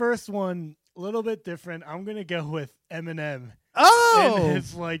first My pick? first one, a little bit different. I'm gonna go with Eminem. Oh, In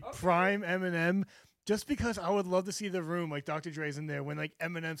his like prime Eminem, Just because I would love to see the room like Dr. Dre's in there when like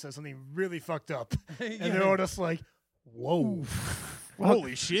Eminem says something really fucked up, and they're all just like, "Whoa,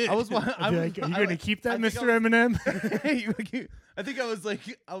 Holy shit! I was. I'd be like, are you gonna keep that, I think Mr. Eminem?" I think I was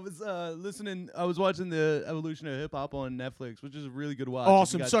listening. I was watching the evolution of hip hop on Netflix, which is a really good watch.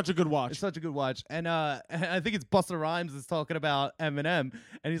 Awesome, such a good watch. It's such a good watch, and I think it's Busta Rhymes that's talking about Eminem,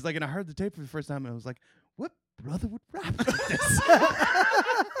 and he's like, and I heard the tape for the first time, and I was like, what brother would rap like this?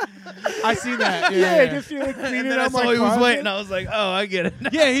 I see that. Yeah, Yeah, just feel like And cleaning then I out saw my he was closet. waiting. I was like, oh, I get it.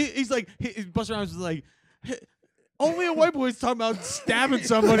 yeah. He's like, Busta Rhymes is like, only a white boy's talking about stabbing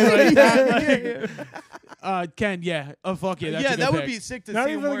somebody like that. Ken, yeah, oh fuck yeah, that's a Yeah, good that would pick. be sick to Not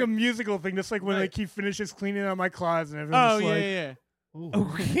see even him like a work. musical thing, just like when Right. like he finishes cleaning out my closet and Oh everyone's yeah, like, yeah.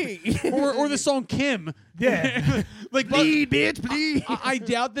 Okay. Or the song Kim. Yeah. Like, Bleed, bitch, bleed. I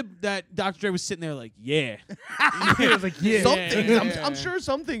doubt that Dr. Dre was sitting there like, yeah. He was like, yeah. Some Yeah, things, yeah. I'm sure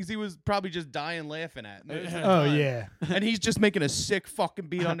some things he was probably just dying laughing at. Oh yeah. And he's just making a sick fucking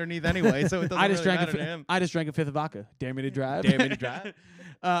beat underneath anyway, so it doesn't I just really drank matter to him. I just drank a fifth of vodka. Dare me to drive. Dare me to drive.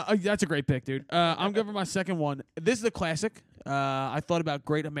 That's a great pick, dude. I'm going for my second one. This is a classic. I thought about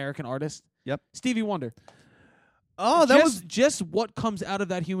great American artist. Yep. Stevie Wonder. Oh, that was just what comes out of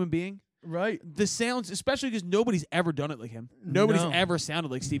that human being. right. The sounds, especially because nobody's ever done it like him. Nobody's No. ever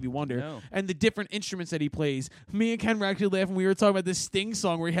sounded like Stevie Wonder. No. And the different instruments that he plays. Me and Ken were actually laughing. We were talking about this Sting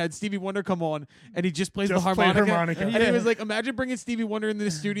song where he had Stevie Wonder come on and he just plays Just the play harmonica. harmonica. And Yeah. he was like, imagine bringing Stevie Wonder into the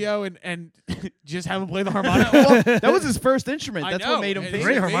studio and just have him play the harmonica. Well, that was his first instrument. I That's know. what made him It's famous.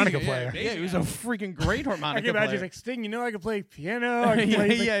 Great amazing. harmonica Yeah, player. amazing. Yeah, he was a freaking great I harmonica can imagine player. he's like, Sting, you know I can play piano. I can yeah, play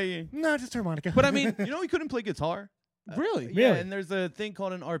He's like, yeah. No, just harmonica. But I mean, You know he couldn't play guitar. really? Yeah, Really? and there's a thing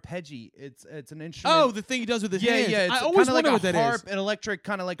called an arpeggi. It's an instrument. Oh, the thing he does with his yeah, hands. yeah. It's I always kinda like wonder a what that harp, is. an electric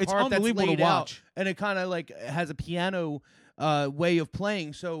kind of like It's harp that's unbelievable to laid out, watch. and it kind of like has a piano way of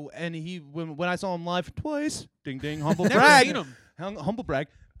playing. So, and he when I saw him live twice, ding ding, humble Never brag, seen him. humble brag.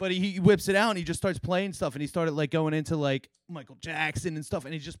 But he whips it out and he just starts playing stuff, and he started like going into like Michael Jackson and stuff,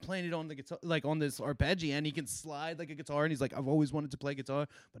 and he's just playing it on the guitar, like on this arpeggi, and he can slide like a guitar, and he's like, I've always wanted to play guitar,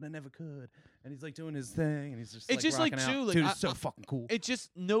 but I never could, and he's like doing his thing, and he's just It's just like, rocking out. too, like, dude, I- it's so fucking cool. It's just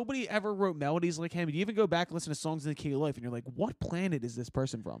nobody ever wrote melodies like him. You even go back and listen to songs in the Key of Life, and you're like, what planet is this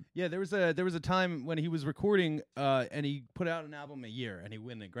person from? Yeah, there was a time when he was recording, and he put out an album a year, and he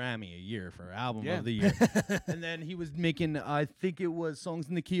won a Grammy a year for album Yeah. of the year. And then he was making, I think it was Songs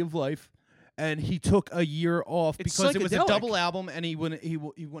in the Key of Life, and he took a year off It's because it was a psychedelic. double album, and he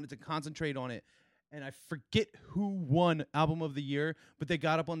wanted to concentrate on it. And I forget who won Album of the Year, but they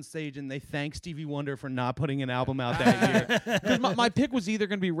got up on stage and they thanked Stevie Wonder for not putting an album out that year. Because my pick was either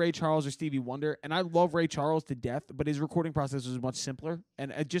going to be Ray Charles or Stevie Wonder, and I love Ray Charles to death, but his recording process was much simpler.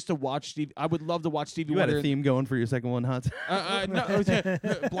 And just to watch Steve, I would love to watch Stevie You had Wonder. a theme going for your second one, Hans. No,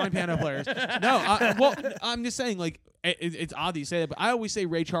 blind piano players. No, well, I'm just saying, like, it's odd that you say that, but I always say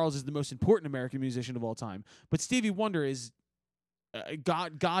Ray Charles is the most important American musician of all time. But Stevie Wonder is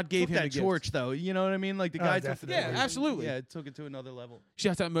God gave Took him that a gift. torch, though. You know what I mean? Like the Oh, guy took definitely. Yeah, absolutely. Yeah, it took it to another level.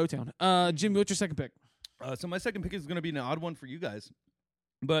 Shouts out Motown. Jimmy, what's your second pick? So my second pick is going to be an odd one for you guys,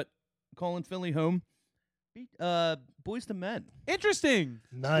 but calling Philly home. Beat Boys to Men. Interesting.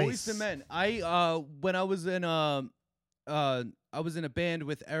 Nice. Boys to Men. When I was in a band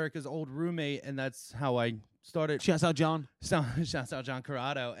with Erica's old roommate, and that's how I started. Shouts out John. Shouts out John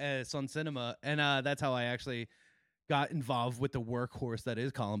Corrado at Sun Cinema, and that's how I actually got involved with the workhorse that is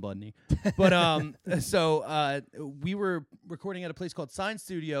Colin Budney. But so we were recording at a place called Sign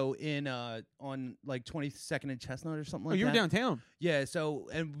Studio in on like 22nd and Chestnut or something like Oh, you that. were downtown. Yeah, so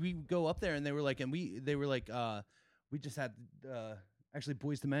and we go up there and they were like we just had actually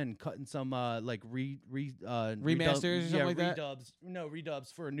Boys to Men cutting some like Remasters or something like that?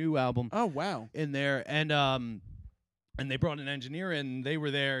 redubs for a new album Oh, wow. in there, and they brought an engineer in. They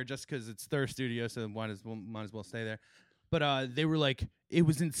were there just because it's their studio, so might as well stay there. But they were like, it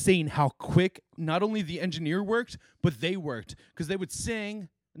was insane how quick not only the engineer worked, but they worked because they would sing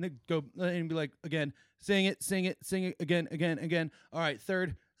and they'd go and be like, again, sing it again. All right,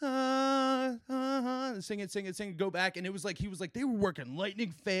 third. Sing it, go back. And it was like, he was like, they were working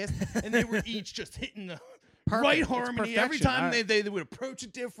lightning fast and they were each just hitting the right It's harmony. Every perfection. time they would approach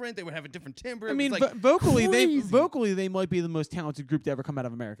it different. They would have a different timbre. I It mean, was like vocally crazy. they might be the most talented group to ever come out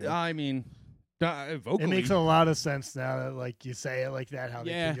of America. I mean, vocally. It makes a lot of sense now that like you say it like that. How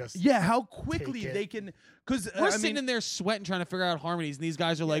Yeah. they can just Yeah, how quickly Take it. they can. Because We're sitting in there sweating trying to figure out harmonies, and these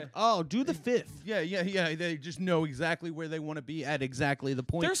guys are like, Yeah. "Oh, do the fifth." Yeah. They just know exactly where they want to be at exactly the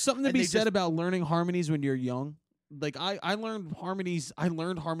point. There's something to And be they said just- about learning harmonies when you're young. like I learned harmonies. I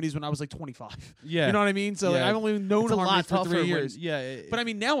learned harmonies when I was like 25. Yeah. You know what I mean? So like, Yeah. I've only known It's a lot harmonies for tougher 3 when- years. yeah. But I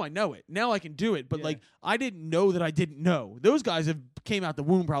mean, now I know it. Now I can do it. But Yeah. like, I didn't know that I didn't know. Those guys have came out the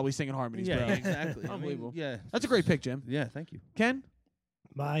womb probably singing harmonies. yeah, bro. exactly. I mean, Unbelievable. yeah. That's a great pick, Jim. Yeah, thank you. Ken?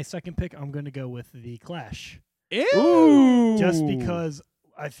 My second pick, I'm going to go with The Clash. Ooh. Just because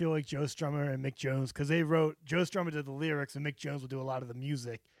I feel like Joe Strummer and Mick Jones, because they wrote, Joe Strummer did the lyrics and Mick Jones would do a lot of the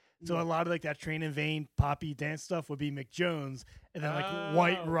music. So a lot of like that Train and Vein poppy dance stuff would be Mick Jones, and then like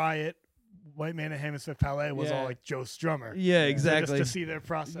White Riot, White Man and Hammersmith Palais was Yeah. all like Joe Strummer. Yeah, So exactly. just to see their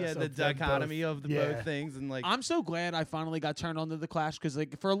process. Yeah, the of them dichotomy both. of the Yeah. both things and like I'm so glad I finally got turned on to the Clash because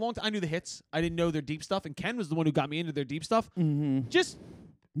like for a long time I knew the hits. I didn't know their deep stuff, and Ken was the one who got me into their deep stuff. Just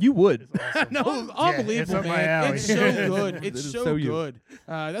you would. It's awesome. No, unbelievable, it's up my man. alley. It's so good. It It's is so, so you. good.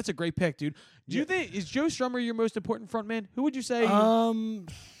 That's a great pick, dude. Do you think is Joe Strummer your most important frontman? Who would you say?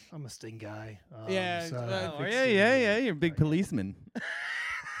 I'm a Sting guy. Yeah, so uh, I Oh, think yeah, Sting yeah, is- yeah. You're a big policeman.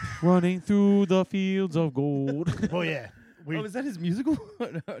 Running through the fields of gold. Well, yeah. We Oh, is that his musical?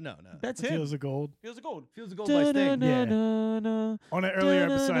 no. That's him. Fields of Gold. Fields of gold. Feels the gold by Sting. Yeah. Da-da-da-da-da. On an earlier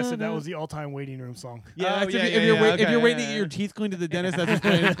episode, I said that Da-da-da-da. was the all-time waiting room song. Yeah, Oh, that's yeah, if, yeah, you're yeah, if okay, you're waiting yeah, to get yeah. your teeth cleaned at the dentist, that's what's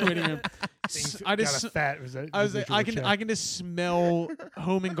playing in the waiting room. Sting's I got just a fat. Was that, I was the like, visual I check. can just smell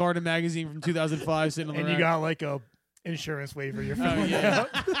Home and Garden magazine from 2005 sitting on the And you rack. got like a insurance waiver you're Oh, filling yeah.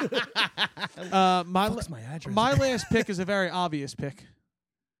 out. my Fuck's my address. my last pick is a very obvious pick.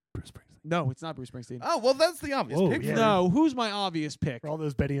 Bruce Springsteen. No, it's not Bruce Springsteen. Oh well, that's the obvious Whoa, pick. yeah. No, who's my obvious pick? For all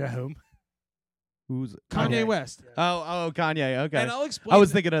those betting at home. Who's Kanye Kanye. West. Oh, Kanye. Okay. And I'll explain. I was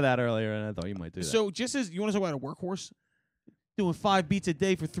that- thinking of that earlier, and I thought you might do that. So just as you want to talk about a workhorse, doing 5 beats a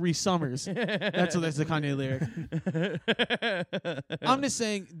day for 3 summers. That's the Kanye lyric. I'm just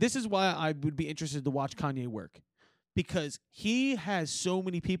saying this is why I would be interested to watch Kanye work, because he has so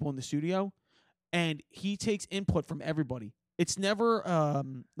many people in the studio, and he takes input from everybody. It's never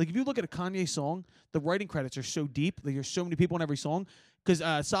like if you look at a Kanye song, the writing credits are so deep. Like there's so many people in every song. Because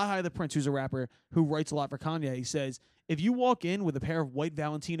Sahai the Prince, who's a rapper who writes a lot for Kanye, he says if you walk in with a pair of white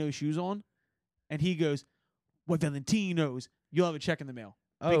Valentino shoes on, and he goes, "What Valentinos?" You'll have a check in the mail.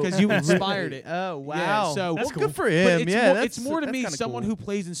 Because you inspired it. Oh wow! Yeah, so- That's well, cool. good for But him. it's Yeah, more, that's it's more to that's me kinda someone cool. who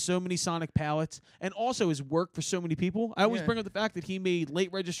plays in so many sonic palettes and also has worked for so many people. I always Yeah. bring up the fact that he made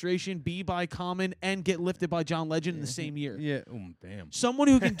Late Registration, Be by Common, and Get Lifted by John Legend in the same year. Yeah. Damn. Someone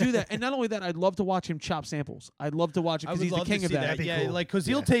who can do that, and not only that, I'd love to watch him chop samples. I'd love to watch it I because would he's the love king to of see that. that. That'd be Yeah, cool. like because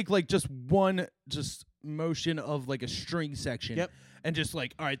he'll Yeah. take like just one motion of like a string section. Yep. And just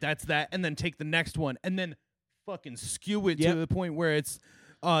like, all right, that's that, and then take the next one, and then fucking skew it Yep. to the point where it's.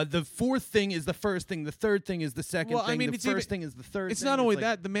 The fourth thing is the first thing. The third thing is the second Well, I thing. mean, the it's first even- thing is the third. It's thing. not only like,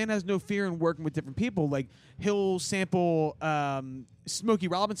 that, the man has no fear in working with different people. Like he'll sample Smokey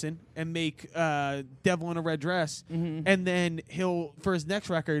Robinson and make Devil in a Red Dress, Mhm. and then he'll for his next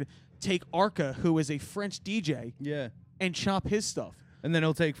record take Arca, who is a French DJ, Yeah. and chop his stuff. And then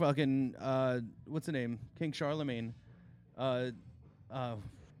he'll take fucking what's the name? King Charlemagne.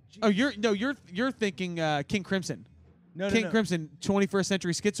 Oh, you're thinking King Crimson. No, King no. Crimson, 21st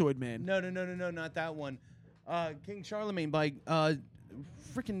Century Schizoid Man. No, not that one. King Charlemagne by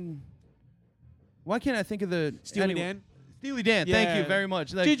freaking. Why can't I think of the Steely Dan. Steely Dan. Thank Yeah. you very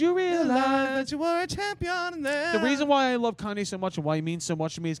much. Like, Did you realize realize? that you were a champion? In there? The reason why I love Kanye so much and why he means so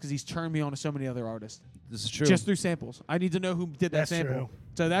much to me is because he's turned me on to so many other artists this is true. just through samples. I need to know who did that That's sample. true.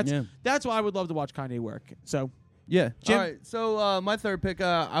 So Yeah. that's why I would love to watch Kanye work. So Yeah. Jim? All right. So my third pick,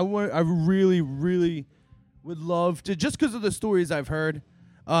 I really would love to, just because of the stories I've heard.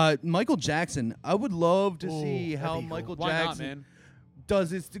 Michael Jackson. I would love to Ooh, see that'd how be cool. Michael why not, Jackson man?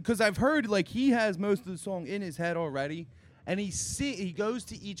 does this, because I've heard like he has most of the song in his head already, and he goes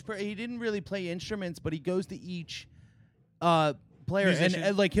to each. He didn't really play instruments, but he goes to each player, Musician.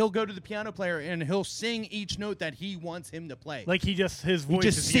 and like he'll go to the piano player and he'll sing each note that he wants him to play. Like his He voice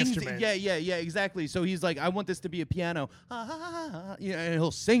just is the sings. instrument. Yeah, exactly. So he's like, I want this to be a piano. Yeah, and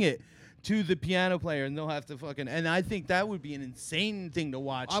he'll sing it to the piano player, and they'll have to fucking. And I think that would be an insane thing to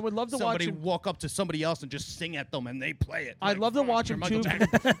watch. I would love to watch somebody him- walk up to somebody else and just sing at them, and they play it. I'd Like, love to fuck, watch you're him Michael too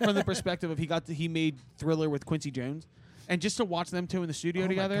Jackson. from the perspective of he made Thriller with Quincy Jones, and just to watch them two in the studio Oh my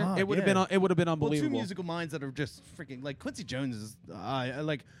together, God, it would have yeah. been Well, two unbelievable. musical minds that are just freaking like Quincy Jones is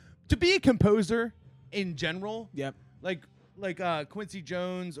like to be a composer in general. Yep. Like Quincy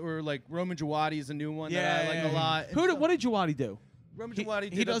Jones or like Roman Jawadi is a new one that I like a lot. and What did Jawadi do? Roman He- Jawadi he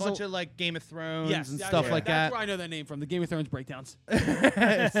did a does bunch a- of like Game of Thrones Yes, and yeah, stuff yeah, like that's that. where I know that name from, the Game of Thrones breakdowns.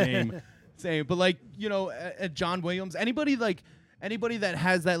 Same. But like John Williams, anybody that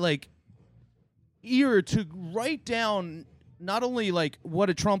has that like ear to write down not only like what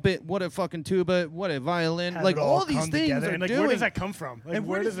a trumpet, what a fucking tuba, what a violin, Have like it all these come things together. are And like, doing. where does that come from? Like, and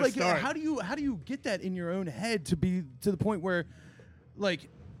where does it like start? how do you get that in your own head to be to the point where like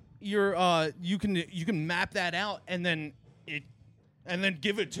you're you can map that out and then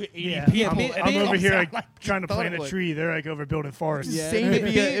give it to 80 Yeah, people. I'm, being- I'm and it over comes here out like like trying to you thought plant it a would. tree. They're like over building forests. Yeah. Insane to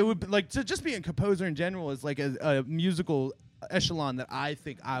be Being- it would like to just being a composer in general is like a musical echelon that I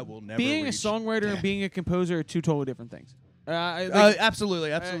think I will never Being reach. a songwriter and being a composer are two totally different things. Like, Absolutely.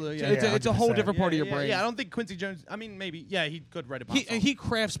 Yeah, it's a whole 100%. different part of your yeah, brain. yeah, I don't think Quincy Jones. I mean, maybe. Yeah, he could write a pop song. He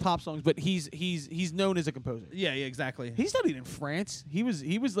crafts pop songs, but he's known as a composer. yeah, exactly. He studied in France. He was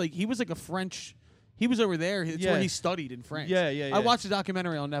like a French. He was over there. That's Yeah. where he studied in France. Yeah. I watched a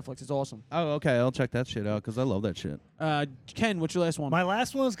documentary on Netflix. It's awesome. Oh, okay. I'll check that shit out because I love that shit. Ken, what's your last one? My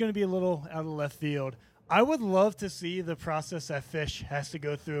last one is going to be a little out of left field. I would love to see the process that Fish has to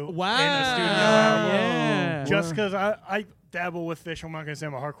go through Wow. in a studio album. Yeah. Just because I dabble with Fish. I'm not going to say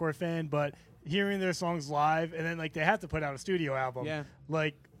I'm a hardcore fan, but hearing their songs live and then like they have to put out a studio album. Yeah.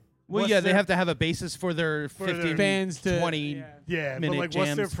 Like, Well, what's yeah, they their- have to have a basis for their For their 15, fans to 20. yeah. Yeah, but minute like,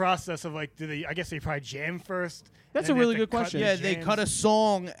 what's their jams. process of like? Do they? I guess they probably jam first. That's and a then really they have good to cut question. the Yeah, they jams. cut a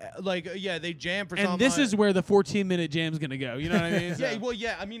song they jam for And something. this is where the 14-minute jam's gonna go. You know what I mean? Yeah, So- well,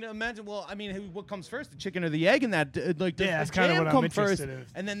 yeah. I mean, imagine. Well, I mean, what comes first, the chicken or the egg? In that, like, does Yeah, the that's kinda jam what I'm come first, interested in.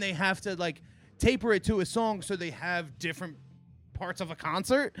 and then they have to like taper it to a song so they have different parts of a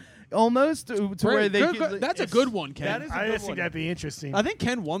concert, almost to where they. That's a good one, Ken. That is a I good just think one. that'd be interesting. I think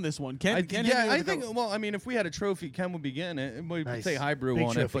Ken won this one. Ken, Ken hit me I with think. the- Well, I mean, if we had a trophy, Ken would be getting it. We'd Nice. say hi brew Big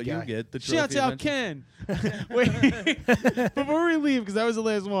on it, trophy but you guy. get the trophy. Shouts out eventually. Ken. Wait, before we leave, because that was the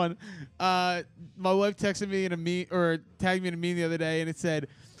last one. My wife texted me in a tagged me in a meme the other day, and it said,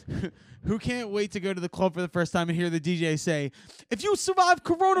 "Who can't wait to go to the club for the first time and hear the DJ say, 'If you survive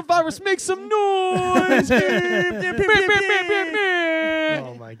coronavirus, make some noise.'"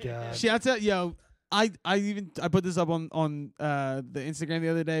 Oh my god. Shouts out, yo. I put this up on the Instagram the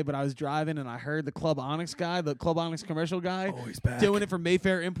other day, but I was driving and I heard the Club Onyx guy, the Club Onyx commercial guy, he's back. doing it for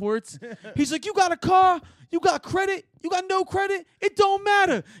Mayfair Imports. He's like, "You got a car, you got credit, you got no credit, it don't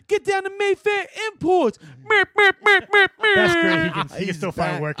matter. Get down to Mayfair Imports." That's great. He can He's still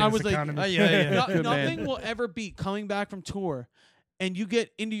back. find work in I this was like, economy. yeah. Good man. nothing will ever beat coming back from tour, and you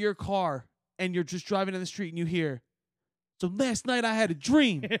get into your car and you're just driving down the street and you hear, "So last night I had a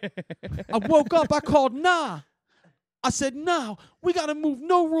dream. I woke up, I called Nah. I said, Nah, we got to move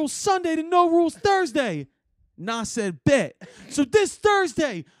No Rules Sunday to No Rules Thursday." Nah said, "Bet." So this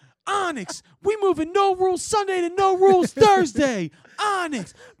Thursday, Onyx, we moving No Rules Sunday to No Rules Thursday.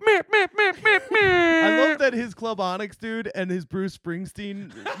 Onyx. I love that his Club Onyx dude and his Bruce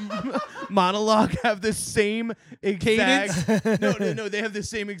Springsteen monologue have the same exact no, they have the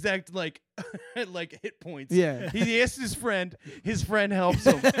same exact like hit points. Yeah. He asks his friend helps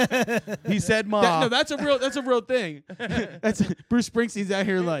him. He said, "Ma." That's a real thing. That's Bruce Springsteen's out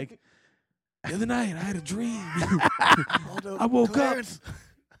here like, "The other night I had a dream. I woke up.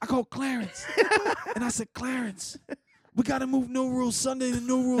 I called Clarence, and I said, 'Clarence, we gotta move No Rules Sunday to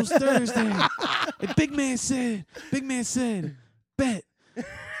No Rules Thursday.' And Big Man said, 'Bet.'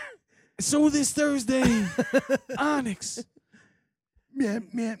 So this Thursday, Onyx."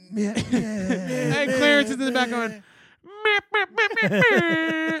 And Clarence is in the background.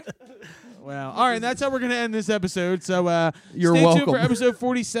 Wow. All right, and that's how we're going to end this episode. So You're stay tuned welcome. for episode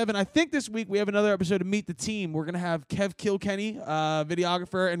 47. I think this week we have another episode of Meet the Team. We're going to have Kev Kilkenny,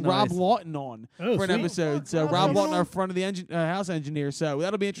 videographer, and Rob Nice. Lawton on Oh, for an sweet. episode. So Rob Lawton, our front of the house engineer. So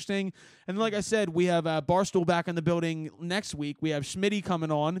that'll be interesting. And like I said, we have Barstool back in the building next week. We have Schmitty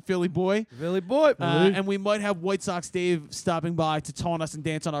coming on, Philly boy. Philly boy. And we might have White Sox Dave stopping by to taunt us and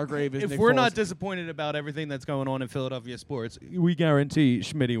dance on our grave. As If Nick we're Foles. not disappointed about everything that's going on in Philadelphia sports, we guarantee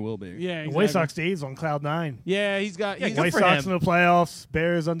Schmitty will be. Yeah, The White exactly. Sox Dave's on cloud 9. Yeah, he's got. Yeah, he's good White for Sox him. in the playoffs.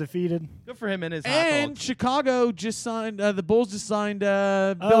 Bears undefeated. Good for him and his hot and dogs. Chicago just signed. The Bulls just signed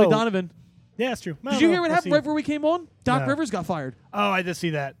Billy Donovan. Yeah, that's true. Did you hear what happened right before we came on? Doc No. Rivers got fired. Oh, I did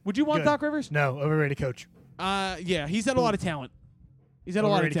see that. Would you want Good. Doc Rivers? No, overrated coach. Yeah, he's had a lot of talent. He's had a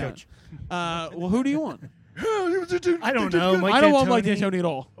lot of Overrated talent. Well, who do you want? I don't know. Mike I don't want Mike D'Antoni. D'Antoni at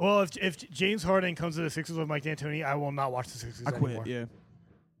all. Well, if James Harden comes to the Sixers with Mike D'Antoni, I will not watch the Sixers I quit. anymore. Yeah.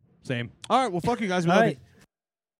 Same. All right. Well, fuck you guys. We All love right. you.